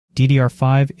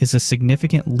DDR5 is a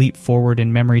significant leap forward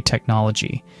in memory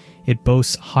technology. It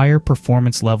boasts higher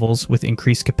performance levels with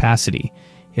increased capacity.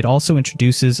 It also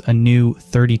introduces a new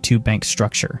 32-bank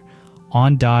structure,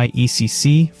 on-die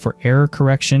ECC for error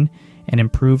correction, and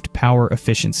improved power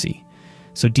efficiency.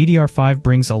 So DDR5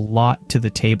 brings a lot to the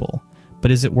table,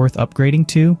 but is it worth upgrading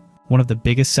to? One of the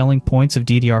biggest selling points of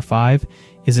DDR5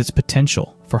 is its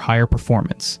potential for higher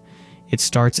performance. It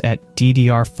starts at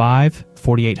DDR5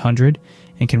 4800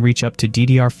 and can reach up to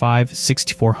DDR5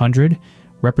 6400,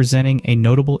 representing a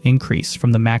notable increase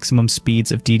from the maximum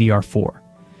speeds of DDR4.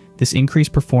 This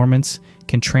increased performance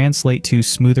can translate to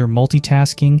smoother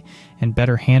multitasking and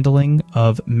better handling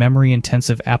of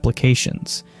memory-intensive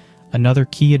applications. Another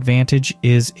key advantage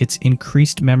is its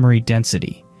increased memory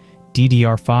density.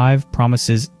 DDR5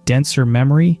 promises denser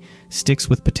memory, sticks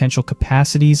with potential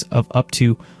capacities of up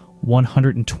to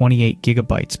 128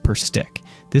 gigabytes per stick.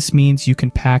 This means you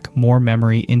can pack more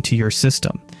memory into your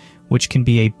system, which can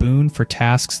be a boon for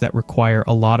tasks that require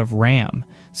a lot of RAM,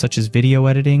 such as video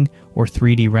editing or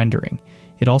 3D rendering.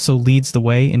 It also leads the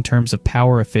way in terms of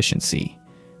power efficiency.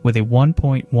 With a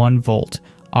 1.1 volt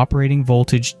operating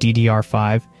voltage,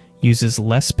 DDR5 uses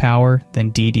less power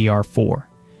than DDR4,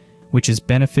 which is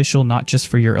beneficial not just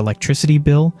for your electricity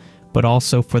bill, but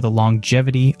also for the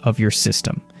longevity of your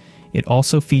system. It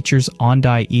also features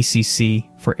on-die ECC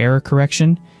for error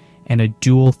correction and a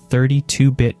dual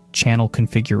 32-bit channel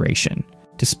configuration.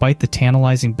 Despite the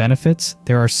tantalizing benefits,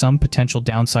 there are some potential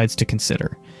downsides to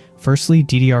consider. Firstly,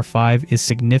 DDR5 is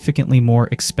significantly more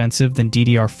expensive than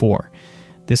DDR4.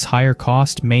 This higher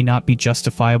cost may not be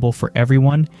justifiable for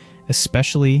everyone,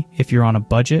 especially if you're on a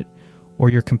budget or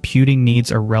your computing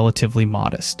needs are relatively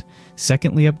modest.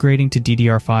 Secondly, upgrading to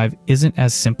DDR5 isn't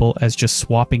as simple as just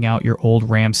swapping out your old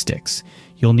RAM sticks.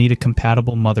 You'll need a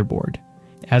compatible motherboard.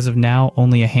 As of now,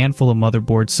 only a handful of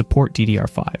motherboards support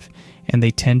DDR5, and they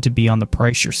tend to be on the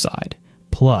pricier side.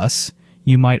 Plus,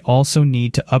 you might also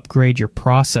need to upgrade your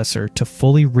processor to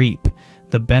fully reap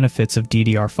the benefits of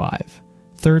DDR5.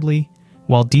 Thirdly,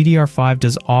 while DDR5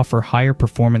 does offer higher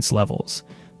performance levels,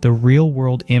 the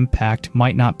real-world impact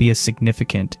might not be as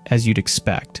significant as you'd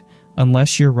expect,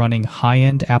 unless you're running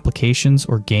high-end applications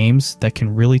or games that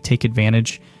can really take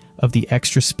advantage of the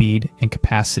extra speed and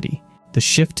capacity. The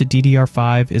shift to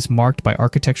DDR5 is marked by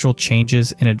architectural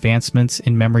changes and advancements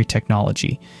in memory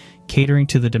technology, catering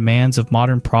to the demands of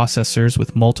modern processors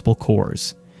with multiple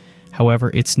cores. However,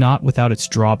 it's not without its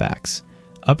drawbacks.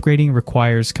 Upgrading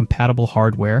requires compatible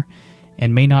hardware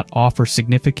and may not offer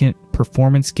significant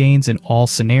performance gains in all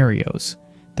scenarios.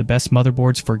 The best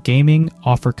motherboards for gaming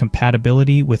offer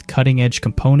compatibility with cutting-edge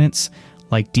components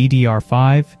like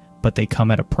DDR5, but they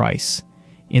come at a price.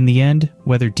 In the end,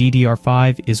 whether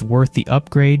DDR5 is worth the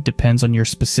upgrade depends on your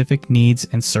specific needs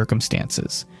and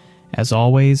circumstances. As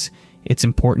always, it's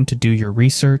important to do your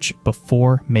research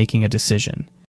before making a decision.